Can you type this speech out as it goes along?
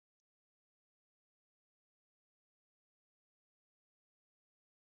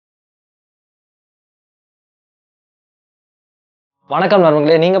வணக்கம்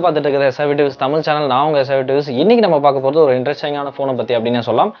நண்பர்களே, நீங்க பார்த்துட்டு இருக்கிற SRVTWIZ தமிழ் சேனல். நான் உங்க SRVTWIZ. இன்னைக்கு நம்ம பார்க்க போகிறது ஒரு இன்ட்ரெஸ்டிங்கான ஃபோனை பற்றி அப்படின்னு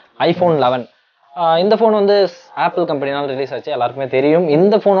சொல்லலாம். iPhone 11. இந்த ஃபோன் வந்து ஆப்பிள் கம்பெனினால் ரிலீஸ் ஆச்சு, எல்லாருக்குமே தெரியும்.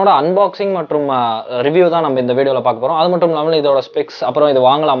 இந்த ஃபோனோட அன்பாக்சிங் மற்றும் ரிவ்யூ தான் நம்ம இந்த வீடியோவில் பார்க்க போகிறோம். அது மட்டும் இல்லாமல் இதோட ஸ்பெக்ஸ், அப்புறம் இது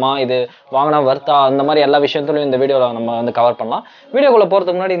வாங்கலாமா, இது வாங்கினா வர்த்தா, அந்த மாதிரி எல்லா விஷயத்துலையும் இந்த வீடியோவில் நம்ம வந்து கவர் பண்ணலாம். வீடியோக்குள்ளே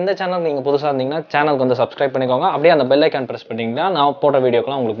போகிறதுக்கு முன்னாடி இந்த சேனல் நீங்கள் புதுசாக இருந்தீங்கன்னா சேனலுக்கு வந்து சப்ஸ்கிரைப் பண்ணிக்கோங்க. அப்படியே அந்த பெல் ஐக்கான் ப்ரெஸ் பண்ணிங்கன்னா நான் போட்ட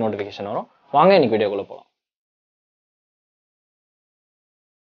வீடியோக்கெல்லாம் உங்களுக்கு நோட்டிஃபிகேஷன் வரும். வாங்க இன்னைக்கு வீடியோக்குள்ளே போகலாம்.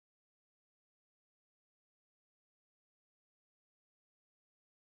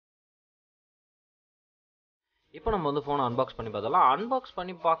 இப்போ நம்ம வந்து ஃபோனை அன்பாக்ஸ் பண்ணி பார்த்தலாம். அன்பாக்ஸ்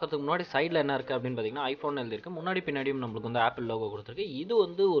பண்ணி பார்க்கறதுக்கு முன்னாடி சைடில் என்ன இருக்குது அப்படின்னு பார்த்தீங்கன்னா ஐஃபோன் எழுதிருக்கு. முன்னாடி பின்னாடியும் நம்மளுக்கு வந்து ஆப்பிள் லோகோ கொடுத்துருக்கு. இது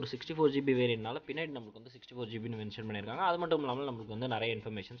வந்து ஒரு 64 GB வேரியன்ட்னால பின்னாடி நம்மளுக்கு வந்து 64 GBன்னு மென்ஷன் பண்ணியிருக்காங்க. அது மட்டும் இல்லாமல் நம்மளுக்கு வந்து நிறைய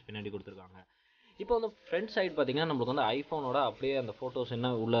இன்ஃபர்மேஷன்ஸ் பின்னாடி கொடுத்துருக்காங்க. இப்போ வந்து ஃப்ரண்ட் சைடு பார்த்தீங்கன்னா நம்மளுக்கு வந்து ஐஃபோனோட அப்படியே அந்த ஃபோட்டோஸ்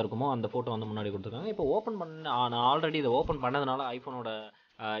என்ன உள்ளே இருக்குமோ அந்த ஃபோட்டோ வந்து முன்னாடி கொடுத்துருக்காங்க. இப்போ ஓப்பன் பண்ண நான் ஆல்ரெடி இதை ஓப்பன் பண்ணதுனால ஐஃபோனோட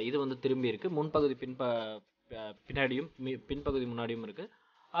இது வந்து திரும்பி இருக்குது. முன்பகுதி பின்னாடியும் பின்பகுதி முன்னாடியும் இருக்குது.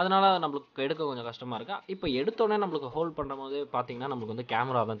 அதனால் நம்மளுக்கு எடுக்க கொஞ்சம் கஷ்டமாக இருக்குது. இப்போ எடுத்தோடனே நம்மளுக்கு ஹோல்ட் பண்ணும் போது பார்த்தீங்கன்னா நம்மளுக்கு வந்து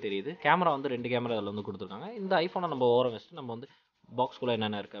கேமரா தான் தெரியுது. கேமரா வந்து 2 கேமரா அதில் வந்து கொடுத்துருக்காங்க. இந்த ஐஃபோனை நம்ம ஓரம் வச்சுட்டு நம்ம வந்து பாக்ஸ்குள்ளே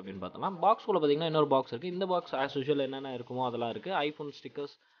என்னென்ன இருக்குது அப்படின்னு பார்த்தலாம். பாக்ஸ்குள்ளே பார்த்தீங்கன்னா இன்னொரு பாக்ஸ் இருக்குது. இந்த பாக்ஸ் ஆஸ் யூஷுவல் என்னென்ன இருக்குமோ அதெல்லாம் இருக்குது. ஐஃபோன்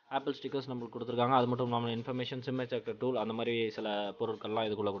ஸ்டிக்கர்ஸ், ஆப்பிள் ஸ்டிக்கர்ஸ் நம்மளுக்கு கொடுத்துருக்காங்க. அது மட்டும் இல்லாமல் இன்ஃபர்மேஷன், சிம் செக்கர் டூல், அந்த மாதிரி சில பொருட்கள்லாம்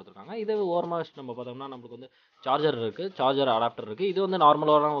இதுக்குள்ளே கொடுத்துருக்காங்க. இது ஓரமாக வச்சு நம்ம பார்த்தோம்னா நம்மளுக்கு வந்து சார்ஜர் இருக்குது, சார்ஜர் அடாப்டர் இருக்குது. இது வந்து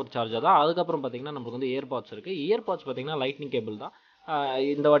நார்மலான ஒரு சார்ஜர் தான். அதுக்கப்புறம் பார்த்தீங்கன்னா நம்மளுக்கு வந்து இயர்பாட்ஸ் இருக்குது. இயர்பாட்ஸ் பார்த்தீங்கன்னா லைட்னிங் கேபிள் தான்.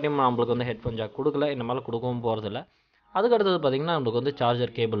 இந்த வாட்டியும் நம்மளுக்கு வந்து ஹெட்ஃபோன் ஜாக் கொடுக்கல, இந்த மாதிரி கொடுக்கவும் போகிறதில்ல. அதுக்கு அடுத்தது பார்த்திங்கன்னா நம்மளுக்கு வந்து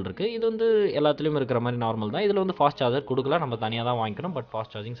சார்ஜர் கேபிள் இருக்குது. இது வந்து எல்லாத்துலேயும் இருக்கிற மாதிரி நார்மல் தான். இதில் வந்து ஃபாஸ்ட் சார்ஜர் கொடுக்கல, நம்ம தனியாக தான் வாங்கிக்கணும். பட்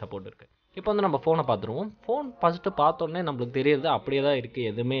ஃபாஸ்ட் சார்ஜிங் சப்போர்ட் இருக்குது. இப்போ வந்து நம்ம ஃபோனை பார்த்துருவோம். ஃபோன் ஃபஸ்ட்டு பார்த்தோன்னே நம்மளுக்கு தெரியுது அப்படியே தான் இருக்குது,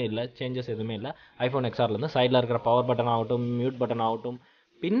 எதுவுமே இல்லை, சேஞ்சஸ் எதுவுமே இல்லை. ஐஃபோன் XRலேருந்து சைடில் இருக்கிற பவர் பட்டன் ஆகட்டும், மியூட் பட்டன் ஆகட்டும்,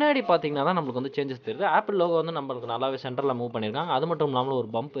 பின்னாடி பார்த்தீங்கன்னா தான் நம்மளுக்கு வந்து சேஞ்சஸ் தெரியுது. ஆப்பிள் லோகோ வந்து நம்மளுக்கு நல்லாவே சென்டரில் மூவ் பண்ணியிருக்காங்க. அது மட்டும் இல்லாமல் ஒரு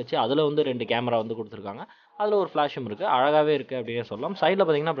பம்ப் வச்சு அதில் வந்து 2 கேமரா வந்து கொடுத்துருக்காங்க. அதில் ஒரு ஃப்ளாஷும் இருக்குது. அழகாகவே இருக்குது அப்படின்னே சொல்லலாம். சைடில்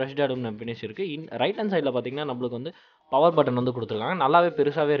பார்த்தீங்கன்னா ப்ரஷ் டேடும் ஃபினிஷ் இருக்குது. ரைட் ஹேண்ட் சைடில் பார்த்தீங்கன்னா நம்மளுக்கு வந்து பவர் பட்டன் வந்து கொடுத்துருக்காங்க. நல்லாவே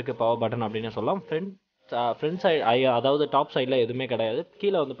பெருசாகவே இருக்குது பவர் பட்டன் அப்படின்னே சொல்லலாம். ஃப்ரண்ட் சைடு அதாவது டாப் சைடில் எதுவுமே கிடையாது.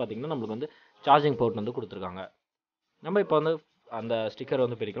 கீழே வந்து பார்த்திங்கன்னா நம்மளுக்கு வந்து சார்ஜிங் போர்ட் வந்து கொடுத்துருக்காங்க. நம்ம இப்போ வந்து அந்த ஸ்டிக்கர்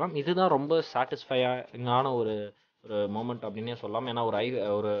வந்து பிரிக்கலாம். இதுதான் ரொம்ப சாட்டிஸ்ஃபைங்கான ஒரு மொமெண்ட் அப்படின்னே சொல்லலாம். ஏன்னா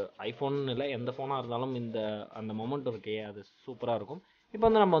ஒரு ஐஃபோன் இல்லை, எந்த ஃபோனாக இருந்தாலும் அந்த மொமெண்ட் இருக்கே, அது சூப்பராக இருக்கும். இப்போ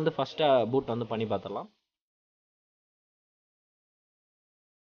வந்து நம்ம வந்து ஃபஸ்ட்டாக பூட் வந்து பண்ணி பார்த்துடலாம்.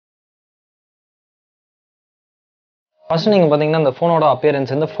 ஃபஸ்ட்டு நீங்கள் பார்த்தீங்கன்னா இந்த ஃபோனோட அப்பியரன்ஸ்,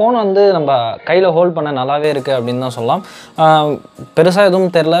 இந்த ஃபோன் வந்து நம்ம கையில் ஹோல்ட் பண்ண நல்லாவே இருக்குது அப்படின்னு தான் சொல்லலாம். பெருசாக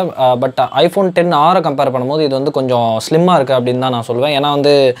எதுவும் தெரில. பட் ஐஃபோன் 10R கம்பேர் பண்ணும்போது இது வந்து கொஞ்சம் ஸ்லிம்மாக இருக்குது அப்படின்னு தான் நான் சொல்லுவேன். ஏன்னா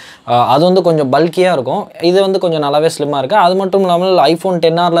வந்து அது வந்து கொஞ்சம் பல்கியாக இருக்கும், இது வந்து கொஞ்சம் நல்லாவே ஸ்லிம்மாக இருக்குது. அது மட்டும் இல்லாமல் ஐஃபோன்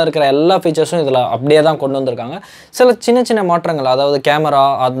 10Rல இருக்கிற எல்லா ஃபீச்சர்ஸும் இதில் அப்படியே தான் கொண்டு வந்திருக்காங்க. சில சின்ன சின்ன மாற்றங்கள், அதாவது கேமரா,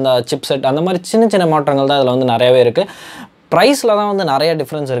 அந்த சிப்செட், அந்த மாதிரி சின்ன சின்ன மாற்றங்கள் தான் இதில் வந்து நிறையவே இருக்குது. ப்ரைஸில் தான் வந்து நிறைய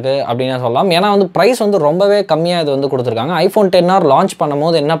டிஃப்ரென்ஸ் இருக்குது அப்படின்னு சொல்லலாம். ஏன்னா வந்து ப்ரைஸ் வந்து ரொம்பவே கம்மியாக இது வந்து கொடுத்துருக்காங்க. ஐஃபோன் 10R லான்ச்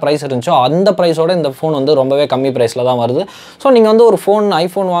பண்ணும்போது என்ன ப்ரைஸ் இருந்துச்சோ அந்த ப்ரைஸோட இந்த ஃபோன் வந்து ரொம்பவே கம்மி ப்ரைஸில் தான் வருது. ஸோ நீங்கள் வந்து ஒரு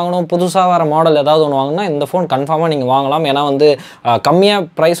ஐஃபோன் வாங்கணும், புதுசாக வர மாடல் ஏதாவது ஒன்று வாங்கினா இந்த ஃபோன் கன்ஃபார்மாக நீங்கள் வாங்கலாம். ஏன்னா வந்து கம்மியாக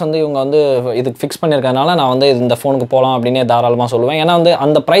ப்ரைஸ் வந்து இவங்க வந்து இதுக்கு ஃபிக்ஸ் பண்ணியிருக்கனால நான் வந்து இந்த ஃபோனுக்கு போகலாம் அப்படின்னே தாராளமாக சொல்லுவேன். ஏன்னா வந்து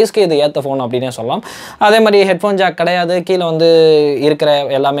அந்த ப்ரைஸ்க்கு இது ஏற்ற ஃபோன் அப்படின்னே சொல்லலாம். அதே மாதிரி ஹெட்ஃபோன் ஜாக் கிடையாது, கீழே வந்து இருக்கிற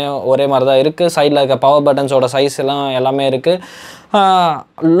எல்லாமே ஒரே மாதிரி தான் இருக்குது. சைடில் இருக்க பவர் பட்டன்ஸோட சைஸ் எல்லாம் எல்லாமே இருக்குது.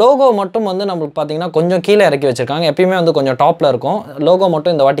 லோகோ மட்டும் வந்து நம்மளுக்கு பார்த்தீங்கன்னா கொஞ்சம் கீழே இறக்கி வச்சுருக்காங்க. எப்பயுமே வந்து கொஞ்சம் டாப்பில் இருக்கும், லோகோ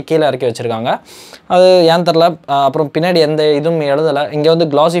மட்டும் இந்த வாட்டி கீழே இறக்கி வச்சுருக்காங்க. அது ஏன் தெரில. அப்புறம் பின்னாடி எந்த இதுவும் எழுதலை. இங்கே வந்து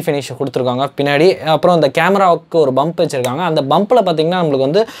கிளாசி ஃபினிஷ் கொடுத்துருக்காங்க பின்னாடி. அப்புறம் இந்த கேமராவுக்கு ஒரு பம்ப் வச்சுருக்காங்க. அந்த பம்பில் பார்த்தீங்கன்னா நம்மளுக்கு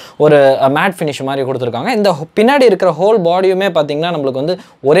வந்து ஒரு மேட் ஃபினிஷ் மாதிரி கொடுத்துருக்காங்க. இந்த பின்னாடி இருக்கிற ஹோல் பாடியுமே பார்த்தீங்கன்னா நம்மளுக்கு வந்து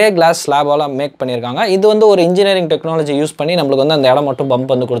ஒரே கிளாஸ் ஸ்லாபால் மேக் பண்ணியிருக்காங்க. இது வந்து ஒரு இன்ஜினியரிங் டெக்னாலஜி யூஸ் பண்ணி நம்மளுக்கு வந்து அந்த இடம் மட்டும்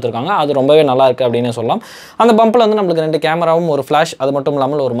பம்ப் வந்து கொடுத்துருக்காங்க. அது ரொம்பவே நல்லா இருக்குது அப்படின்னு சொல்லலாம். அந்த பம்பில் வந்து நம்மளுக்கு 2 கேமராவும் ஒரு ஃப்ளாஷ், அது மட்டும்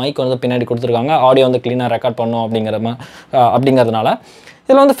இல்லாமல் ஒரு மைக் வந்து பின்னாடி கொடுத்துருக்காங்க. ஆடியோ வந்து க்ளீனாக ரெக்கார்ட் பண்ணணும் அப்படிங்கிறதுனால.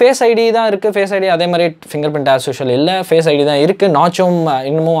 இதில் வந்து ஃபேஸ் ஐடி தான் இருக்குது. ஃபேஸ் ஐடி அதே மாதிரி ஃபிங்கர் பிரிண்ட் ஆஸ் யூஷுவல் இல்லை, ஃபேஸ் ஐடி தான் இருக்குது. நாச்சும்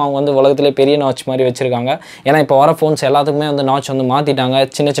இன்னமும் அவங்க வந்து உலகத்திலே பெரிய நாச் மாதிரி வச்சுருக்காங்க. ஏன்னா இப்போ வர ஃபோன்ஸ் எல்லாத்துக்குமே வந்து நாச் வந்து மாற்றிட்டாங்க.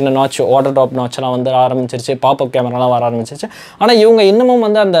 சின்ன சின்ன நாச், வாட்டர் ட்ராப் நாச்செல்லாம் வந்து ஆரம்பிச்சிருச்சு, பாப்அப் கேமராலாம் வர ஆரம்பிச்சிருச்சு. ஆனால் இவங்க இன்னமும்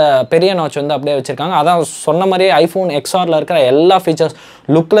வந்து அந்த பெரிய நாச் வந்து அப்படியே வச்சுருக்காங்க. அதான் சொன்ன மாதிரியே ஐஃபோன் XRல இருக்கிற எல்லா ஃபீச்சர்ஸ்,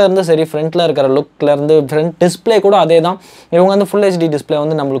 லுக்கில் இருந்து சரி, ஃப்ரண்ட்டில் இருக்கிற லுக்லேருந்து ஃப்ரண்ட் டிஸ்பிளே கூட அதே தான். இவங்க வந்து ஃபுல் HD டிஸ்பிளே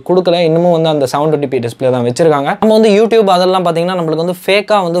வந்து நம்மளுக்கு கொடுக்கல, இன்னமும் வந்து அந்த 720p டிஸ்பிளே தான் வச்சுருக்காங்க. நம்ம வந்து யூடியூப் அதெல்லாம் பார்த்தீங்கன்னா நம்மளுக்கு வந்து ஃபேக்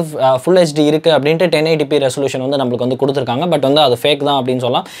ஃபேக்காக வந்து ஃபுல் ஹெச்டி இருக்குது அப்படின்ட்டு 1080p ரெசல்யூஷன் வந்து நம்மளுக்கு வந்து கொடுத்துருக்காங்க. பட் வந்து அது ஃபேக் தான் அப்படின்னு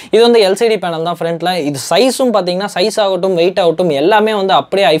சொல்லலாம். இது வந்து எல்சிடி பேனல் தான் ஃப்ரண்ட்டில். இது சைஸும் பார்த்தீங்கன்னா சைஸ் ஆகட்டும் வெயிட் ஆகட்டும் எல்லாமே வந்து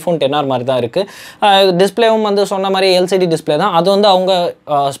அப்படியே iPhone XR மாதிரி தான் இருக்குது. டிஸ்பிளேவும் வந்து சொன்ன மாதிரி எல்சிடி டிஸ்பிளே தான். அது வந்து அவங்க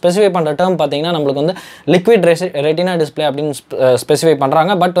ஸ்பெசிஃபை பண்ணுற டேர்ம் பார்த்தீங்கன்னா நம்மளுக்கு வந்து லிக்விட் ரெட்டினா டிஸ்பிளே அப்படின்னு ஸ்பெசிஃபை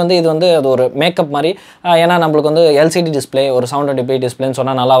பண்ணுறாங்க. பட் வந்து இது வந்து அது ஒரு மேக்கப் மாதிரி. ஏன்னா நம்மளுக்கு வந்து எல்சிடி டிஸ்பிளே ஒரு 720p டிஸ்பிளேன்னு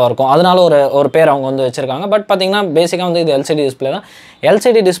சொன்னால் நல்லா இருக்கும். அதனால ஒரு பேர் அவங்க வந்து வச்சுருக்காங்க. பட் பார்த்தீங்கன்னா பேசிக்காக வந்து இது எல்சிடி டிஸ்பிளே தான்.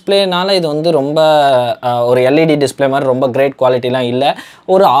 எல்சிடி டிஸ்பிளேனால இது வந்து ரொம்ப ஒரு எல்இடி டிஸ்பிளே மாதிரி ரொம்ப கிரேட் குவாலிட்டிலாம் இல்லை.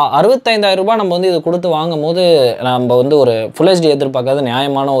 ஒரு 65,000 ரூபாய் நம்ம வந்து இது கொடுத்து வாங்கும் போது நம்ம வந்து ஒரு ஃபுல் ஹெச்டி எதிர்பார்க்கறது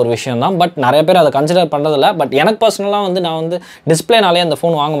நியாயமான ஒரு விஷயம் தான். பட் நிறைய பேர் அதை கன்சிடர் பண்ணுறதில்ல. பட் எனக்கு பர்சனலாக வந்து நான் வந்து டிஸ்பிளேனாலே அந்த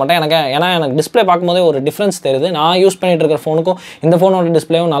ஃபோன் வாங்க மாட்டேன். ஏன்னா எனக்கு டிஸ்பிளே பார்க்கும்போதே ஒரு டிஃப்ரென்ஸ் தெரியுது. நான் யூஸ் பண்ணிட்டு இருக்கிற ஃபோனுக்கும் இந்த ஃபோனோட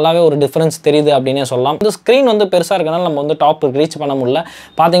டிஸ்பிளேவும் நல்லாவே ஒரு டிஃப்ரென்ஸ் தெரியுது அப்படின்னே சொல்லலாம். இந்த ஸ்க்ரீன் வந்து பெருசாக இருக்கனால நம்ம வந்து டாப்புக்கு ரீச் பண்ண முடியல.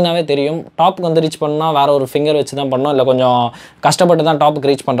 பார்த்தீங்கன்னாவே தெரியும், டாப்புக்கு வந்து ரீச் பண்ணால் வேறு ஒரு ஃபிங்கர் வச்சு தான் பண்ணணும், இல்லை கொஞ்சம் கஷ்டப்பட்டு தான் டாப்புக்கு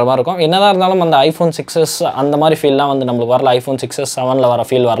ரீச் பண்ணுற மாதிரி இருக்கும். என்னதான் இருந்தாலும் அந்த iPhone 6s அந்த மாதிரி ஃபீல்லாம் வந்து நம்மளுக்கு வரல. iPhone 6s 7ல் வர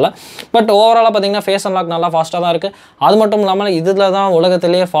ஃபீல் வரல. பட் ஓவராலாக பார்த்தீங்கன்னா ஃபேஸ் அன்லாக் நல்லா ஃபாஸ்ட்டாக தான் இருக்குது. அது மட்டும் இல்லாமல் இதில் தான்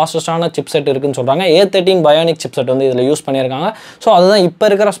உலகத்திலேயே ஃபாஸ்டஸ்டான சிப்செட் இருக்குன்னு சொல்கிறாங்க. A13 பயோனிக் சிப்செட் வந்து இதில் யூஸ் பண்ணியிருக்காங்க. ஸோ அதுதான் இப்போ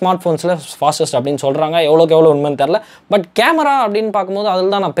இருக்கிற ஸ்மார்ட் ஃபோன்ஸில் ஃபாஸ்டஸ்ட் அப்படின்னு சொல்கிறாங்க. எவ்வளோக்கு எவ்வளோ உண்மைன்னு தெரில. பட் கேமரா அப்படின்னு பார்க்கும்போது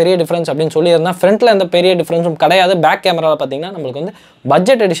அதில் தான் நான் பெரிய டிஃப்ரென்ஸ் அப்படின்னு சொல்லியிருந்தேன். ஃப்ரண்ட்டில் எந்த பெரிய டிஃப்ரென்ஸும் கிடையாது. பேக் கேமராவில் பார்த்தீங்கன்னா நம்மளுக்கு வந்து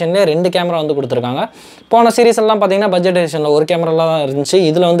பட்ஜெட் எடிஷன்லேயே 2 கேமரா வந்து கொடுத்துருக்காங்க. போன சீரீஸ் எல்லாம் பார்த்தீங்கன்னா பட்ஜெட் எடிஷனில் ஒரு கேமராலாம் தான் இருந்துச்சு.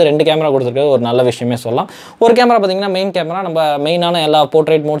 இதில் வந்து 2 கேமரா கொடுத்துருக்காது. ஒரு நல்ல விஷயமே சொல்லலாம். ஒரு கேமரா பார்த்தீங்கன்னா மெயின் கேமரா, நம்ம மெயினான எல்லா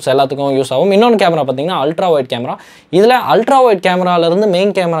போர்ட்ரேட் மோட்ஸ் எல்லாத்துக்கும் யூஸ் ஆகும். இன்னொன்று கேமரா பார்த்தீங்கன்னா அல்ட்ரா வைட் கேமரா. இதில் அல்ட்ரா வைட் கேமராலேருந்து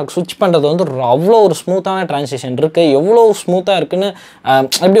மெயின் கேமராக்கு ஸ்விட்ச் பண்ணுறது வந்து அவ்வளோ ஒரு ஸ்மூத்தான ட்ரான்சிஷன் இருக்குது. எவ்வளோ ஸ்மூத்தாக இருக்குன்னு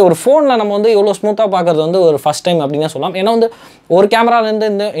எப்படி ஒரு ஃபோனில் நம்ம வந்து எவ்வளோ ஸ்மூத்தாக பார்க்குறது வந்து ஒரு ஃபஸ்ட் டைம் அப்படின்னே சொல்லலாம். ஏன்னா வந்து ஒரு கேமராலேருந்து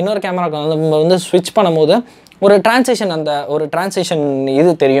இந்த இன்னொரு கேமராக்கு நம்ம வந்து ஸ்விட்ச் பண்ணும்போது ஒரு டிரான்சிஷன்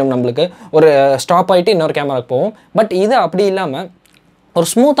இது தெரியும் நம்மளுக்கு. ஒரு ஸ்டாப் ஆகிட்டு இன்னொரு கேமராக்கு போகும். பட் இது அப்படி இல்லாமல் ஒரு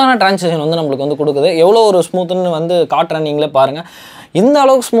ஸ்மூத்தான டிரான்சிஷன் வந்து நம்மளுக்கு வந்து கொடுக்குது. எவ்வளோ ஒரு ஸ்மூத்துன்னு வந்து காட்டுறேன், நீங்களே பாருங்கள். இந்த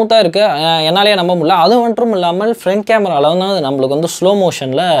அளவுக்கு ஸ்மூத்தாக இருக்குது, என்னாலே நம்ப முடியல. அது மட்டும் இல்லாமல் ஃப்ரண்ட் கேமராவில் வந்து நம்மளுக்கு வந்து ஸ்லோ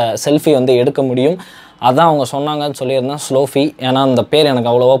மோஷனில் செல்ஃபி வந்து எடுக்க முடியும். அதான் அவங்க சொன்னாங்கன்னு சொல்லியிருந்தேன், ஸ்லோஃபி. ஏன்னா அந்த பேர்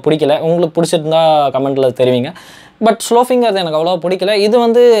எனக்கு அவ்வளோவா பிடிக்கல. உங்களுக்கு பிடிச்சிருந்தா கமெண்ட்டில் தெரிவிங்க. பட் ஸ்லோஃபிங்கிறது எனக்கு அவ்வளோவா பிடிக்கல. இது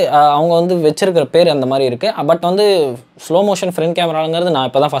வந்து அவங்க வந்து வச்சிருக்கிற பேர் அந்த மாதிரி இருக்குது. பட் வந்து ஸ்லோ மோஷன் ஃப்ரண்ட் கேமராங்கிறது நான்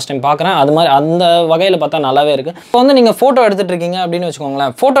இப்போ தான் ஃபஸ்ட் டைம் பார்க்குறேன். அது மாதிரி அந்த வகையில் பார்த்தா நல்லாவே இருக்குது. இப்போ வந்து நீங்கள் ஃபோட்டோ எடுத்துகிட்டு இருக்கீங்க அப்படின்னு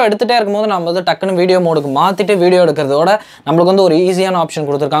வச்சுக்கோங்களேன். ஃபோட்டோ எடுத்துகிட்டே இருக்கும்போது நம்ம வந்து டக்குன்னு வீடியோ மோடுக்கு மாற்றிட்டு வீடியோ எடுக்கிறதோட நம்மளுக்கு வந்து ஒரு ஈஸியான ஆப்ஷன்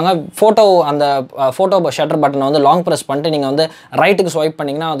கொடுத்துருக்காங்க. அந்த ஃபோட்டோ ஷட்டர் பட்டனை வந்து லாங் ப்ரெஸ் பண்ணிட்டு நீங்கள் வந்து ரைட்டுக்கு ஸ்வைப்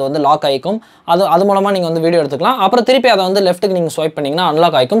பண்ணிங்கன்னா அது வந்து லாக் ஆகிக்கும். அது மூலமாக நீங்கள் வந்து வீடியோ எடுத்துக்கலாம். அப்புறம் திருப்பி அதை வந்து லெஃப்ட்டுக்கு நீங்கள் ஸ்வைப் பண்ணிங்கன்னா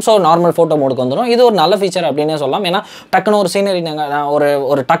அன்லாக் ஆகிக்கும். ஸோ நார்மல் ஃபோட்டோ மோடுக்கு வந்துடும். இது ஒரு நல்ல ஃபீச்சர் அப்படின்னே சொல்லலாம். ஏன்னா டக்குன்னு ஒரு சீனரி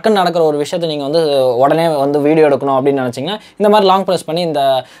ஒரு டக்குன்னு நடக்கிற ஒரு விஷயத்தை நீங்கள் வந்து உடனே வந்து வீடியோ எடுக்கணும் அப்படின்னு நினச்சிங்கன்னா இந்த மாதிரி லாங் ப்ரெஸ் பண்ணி இந்த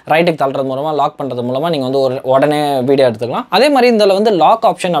ரைட்டுக்கு தள்ளுறது மூலமாக லாக் பண்ணுறது மூலமாக நீங்கள் வந்து உடனே வீடியோ எடுத்துக்கலாம். அதே மாதிரி இதில் வந்து லாக்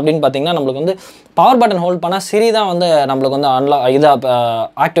ஆப்ஷன் அப்படின்னு பார்த்தீங்கன்னா நம்மளுக்கு வந்து பவர் பட்டன் ஹோல்ட் பண்ணால் சிரி தான் வந்து நம்மளுக்கு வந்து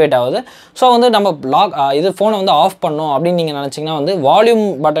ஆக்டிவேட் ஆகுது. ஸோ வந்து நம்ம இது ஃபோனை வந்து ஆஃப் பண்ணோம் அப்படின்னு நீங்கள் நினச்சிங்கன்னா வந்து வால்யூம்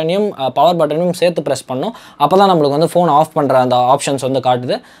பட்டனையும் பவர் பட்டனையும் சேர்த்து ப்ரெஸ் பண்ணணும். அப்போ தான் நம்மளுக்கு வந்து ஃபோன் ஆஃப் பண்ணுற அந்த ஆப்ஷன்ஸ் வந்து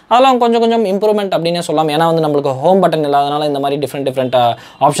காட்டுது. அதெல்லாம் கொஞ்சம் இம்ப்ரூவ்மெண்ட் அப்படின்னே சொல்லலாம். ஏன்னா வந்து நம்மளுக்கு ஹோம் பட்டன் இல்லாதனால இந்த மாதிரி டிஃப்ரெண்ட்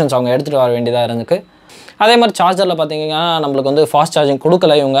ஆப்ஷன்ஸ் அவங்க எடுத்துகிட்டு வர வேண்டியதாக இருந்துக்கு. அதே மாதிரி சார்ஜரில் பார்த்தீங்கன்னா நம்மளுக்கு வந்து ஃபாஸ்ட் சார்ஜிங்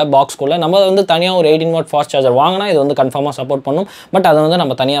கொடுக்கல இவங்க பாக்ஸ்குள்ளே. நம்ம வந்து தனியாக ஒரு 18 வாட் ஃபாஸ்ட் சார்ஜர் வாங்கினா இது வந்து கன்ஃபார்மாக சப்போர்ட் பண்ணும். பட் அதை வந்து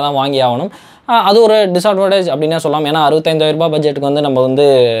நம்ம தனியாக தான் வாங்கி ஆகணும். அது ஒரு டிஸ்அட்வான்டேஜ் அப்படின்னே சொல்லலாம். ஏன்னா 65,000 ரூபாய் பட்ஜெட்டுக்கு வந்து நம்ம வந்து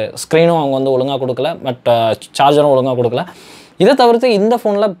ஸ்க்ரீனும் அவங்க வந்து ஒழுங்காக கொடுக்கல, பட் சார்ஜரும் ஒழுங்காக கொடுக்கல. இதை தவிர்த்து இந்த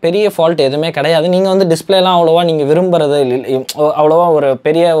ஃபோனில் பெரிய ஃபால்ட் எதுவுமே கிடையாது. நீங்கள் வந்து டிஸ்பிளேலாம் அவ்வளோவா நீங்கள் விரும்புகிறது அவ்வளோவா ஒரு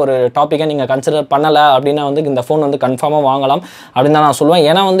பெரிய ஒரு டாப்பிக்கை நீங்கள் கன்சிடர் பண்ணலை அப்படின்னா வந்து இந்த ஃபோன் வந்து கன்ஃபார்மாக வாங்கலாம் அப்படின்னு தான் நான் சொல்லுவேன்.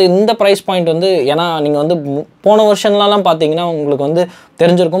 ஏன்னா வந்து இந்த ப்ரைஸ் பாயிண்ட் வந்து ஏன்னா நீங்கள் வந்து போன வருஷன்லாம் பார்த்தீங்கன்னா உங்களுக்கு வந்து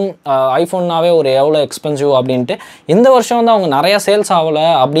தெரிஞ்சிருக்கும் ஐஃபோன்னாவே ஒரு எவ்வளோ எக்ஸ்பென்சிவ் அப்படின்ட்டு. இந்த வருஷம் வந்து அவங்க நிறையா சேல்ஸ் ஆகலை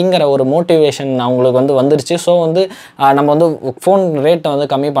அப்படிங்கிற ஒரு மோட்டிவேஷன் அவங்களுக்கு வந்து வந்துருச்சு. ஸோ வந்து நம்ம வந்து ஃபோன் ரேட்டை வந்து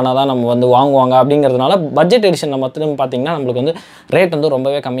கம்மி பண்ணால் தான் நம்ம வந்து வாங்குவாங்க அப்படிங்கிறதுனால பட்ஜெட் எடிஷனில் மட்டும் பார்த்தீங்கன்னா நம்மளுக்கு வந்து ரேட் வந்து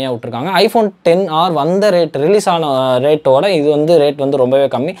ரொம்பவே கம்மியாக விட்டுருக்காங்க. iPhone XR வந்த ரேட் ரிலீஸ் ஆன ரேட்டோட இது வந்து ரேட் வந்து ரொம்பவே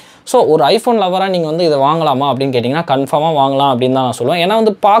கம்மி. ஸோ ஒரு ஐஃபோன் லவராக நீங்கள் வந்து இதை வாங்கலாமா அப்படின்னு கேட்டிங்கன்னா கன்ஃபார்மாக வாங்கலாம் அப்படின்னு தான் நான் சொல்லுவேன். ஏன்னா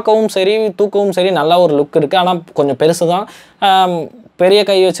வந்து பார்க்கவும் சரி தூக்கவும் சரி நல்ல ஒரு லுக் இருக்குது. ஆனால் கொஞ்சம் பெருசு தான். பெரிய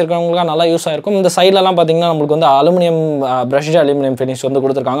கை வச்சிருக்கவங்களுக்காக நல்லா யூஸ் ஆகிருக்கும். இந்த சைட்லலாம் பார்த்தீங்கன்னா நம்மளுக்கு வந்து அலுமினியம் ப்ரஷ்டு அலுமினியம் ஃபினிஷ் வந்து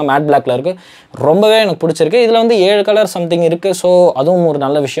கொடுத்துருக்காங்க. மேட் பிளாக்ல இருக்குது. ரொம்பவே எனக்கு பிடிச்சிருக்கு. இதில் வந்து 7 கலர் சம்திங் இருக்குது. ஸோ அதுவும் ஒரு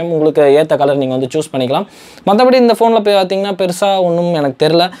நல்ல விஷயம். உங்களுக்கு ஏற்ற கலர் நீங்கள் வந்து சூஸ் பண்ணிக்கலாம். மற்றபடி இந்த ஃபோனில் போய் பார்த்தீங்கன்னா பெருசாக ஒன்றும் எனக்கு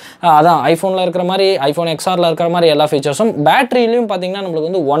தெரில. அதான் ஐஃபோனில் இருக்கிற மாதிரி iPhone XRல இருக்கிற மாதிரி எல்லா ஃபீச்சர்ஸும் பேட்டரியிலையும் பார்த்தீங்கன்னா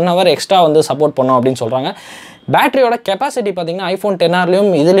நம்மளுக்கு வந்து 1 hour எக்ஸ்ட்ரா வந்து சப்போர்ட் பண்ணோம் அப்படின்னு சொல்கிறாங்க. பேட்டரியோட கெப்பாசிட்டி பார்த்தீங்கன்னா ஐஃபோன் 10R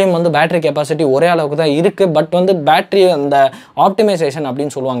இதுலேயும் வந்து பேட்டரி கெப்பாசிட்டி ஒரே அளவுக்கு தான் இருக்குது. பட் வந்து பேட்டரி அந்த ஆப்டிமைசேஷன்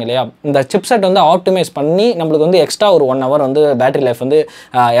அப்படின்னு சொல்லுவாங்க இல்லையா, இந்த சிப்செட் வந்து ஆப்டிமைஸ் பண்ணி நம்மளுக்கு வந்து எக்ஸ்ட்ரா ஒரு 1 hour வந்து பேட்டரி லைஃப் வந்து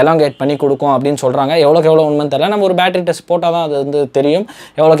எலாங்கேட் பண்ணி கொடுக்கும் அப்படின்னு சொல்கிறாங்க. எவ்வளோ உண்மைன்னு தெரியல, நம்ம ஒரு பேட்டரி டெஸ்ட் போட்டால் தான் அது வந்து தெரியும்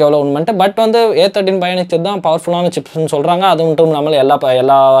எவ்வளோ உண்மைன்ட்டு. பட் வந்து A13 Bionic தான் பவர்ஃபுல்லான சிப்ஸ்ன்னு சொல்கிறாங்க. அது மட்டும் இல்லாமல்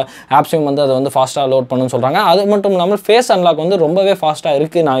எல்லா ஆப்ஸையும் வந்து அதை வந்து ஃபாஸ்ட்டாக லோட் பண்ணுன்னு சொல்கிறாங்க. அது மட்டும் இல்லாமல் ஃபேஸ் அன்லாக் வந்து ரொம்பவே ஃபாஸ்ட்டாக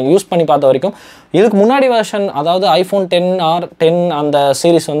இருக்குது நான் யூஸ் பண்ணி பார்த்த வரைக்கும். இதுக்கு முன்னாடி வெர்ஷன் அதாவது ஐஃபோன் 10R 10 அந்த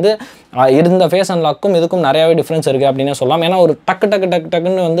சீரிஸ் வந்து இருந்த ஃபேஸ் அன்லாக்கும் இதுக்கும் நிறையாவே டிஃப்ரென்ஸ் இருக்குது அப்படின்னு சொல்லலாம். ஏன்னா ஒரு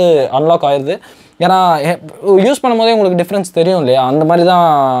டக்குன்னு வந்து அன்லாக் ஆயிடுது. ஏன்னா யூஸ் பண்ணும்போதே உங்களுக்கு டிஃப்ரென்ஸ் தெரியும் இல்லையா, அந்த மாதிரி தான்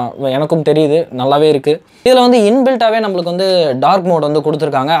எனக்கும் தெரியுது, நல்லாவே இருக்குது. இதில் வந்து இன்பில்ட்டாகவே நம்மளுக்கு வந்து டார்க் மோட் வந்து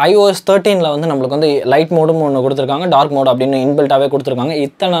கொடுத்துருக்காங்க. iOS 13 வந்து நம்மளுக்கு வந்து லைட் மோடும் ஒன்று கொடுத்துருக்காங்க, டார்க் மோட் அப்படின்னு இன்பில்ட்டாகவே கொடுத்துருக்காங்க.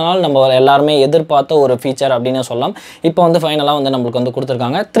 இத்தனை நாள் நம்ம எல்லாருமே எதிர்பார்த்த ஒரு ஃபீச்சர் அப்படின்னு சொல்லலாம். இப்போ வந்து ஃபைனலாக வந்து நம்மளுக்கு வந்து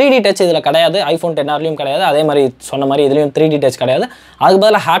கொடுத்துருக்காங்க. 3D டச் இதில் கிடையாது, ஐஃபோன் 10R கிடையாது. அதே மாதிரி சொன்ன மாதிரி இதுலேயும் 3D டச் கிடையாது. அதுக்கு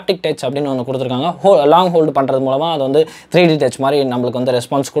பதிலாக ஹாப்டிக் டச் அப்படின்னு ஒன்று கொடுத்துருக்காங்க. லாங் ஹோல்டு பண்ணுறது மூலமாக அது வந்து 3D டச் மாதிரி நம்மளுக்கு வந்து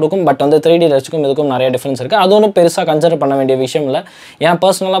ரெஸ்பான்ஸ் கொடுக்கும். பட் வந்து 3D டச்சுக்கும் இதுக்கும் நிறைய டிஃப்ரென்ஸ் இருக்குது. அது ஒன்றும் பெருசாக கன்சிடர் பண்ண வேண்டிய விஷயம் இல்லை. ஏன்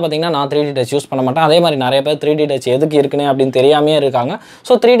பர்சனலாக பார்த்தீங்கன்னா நான் 3D டச் யூஸ் பண்ண மாட்டேன். அதே மாதிரி நிறைய பேர் 3D டச் எதுக்கு இருக்குன்னு அப்படின்னு தெரியாமே இருக்காங்க.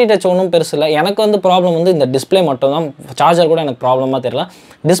 ஸோ 3D டச் ஒன்றும் பெருசு இல்லை. எனக்கு வந்து ப்ராப்ளம் வந்து இந்த டிஸ்பிளே மட்டும் தான். சார்ஜர் கூட எனக்கு ப்ராப்ளமாக தெரியல.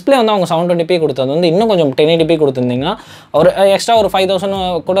 டிஸ்பிளே வந்து அவங்க 720p கொடுத்தது வந்து இன்னும் கொஞ்சம் 1080p கொடுத்துருந்தீங்கன்னா ஒரு எக்ஸ்ட்ரா ஒரு 5000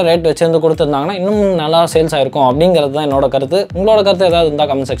 கூட ரேட் வச்சிருந்து கொடுத்துருந்தாங்கன்னா இன்னும் நல்லா சேல்ஸ் ஆயிருக்கும் அப்படிங்கிறது தான் என்னோட கருத்து. உங்களோட கருத்து ஏதாவது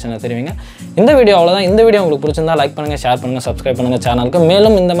இருந்தால் கமெண்ட் செக்ஷனில் தெரிவிங்க. இந்த வீடியோ அவ்வளோதான். இந்த வீடியோ உங்களுக்கு பிடிச்சிருந்தா லைக் பண்ணுங்கள், ஷேர் பண்ணுங்கள், சப்ஸ்கிரைப் பண்ணுங்கள் சேனலுக்கு.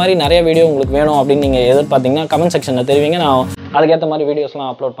 மேலும் இந்த மாதிரி நிறைய வீடியோ உங்களுக்கு வேணும் அப்படின்னு நீங்கள் எதிர்பார்த்தீங்கன்னா கமெண்ட் செக்ஷனில் தெரிவிங்க. நான் அதுக்கேற்ற மாதிரி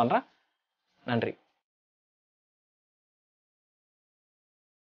வீடியோஸ்லாம் அப்லோட் பண்ணுறேன். நன்றி.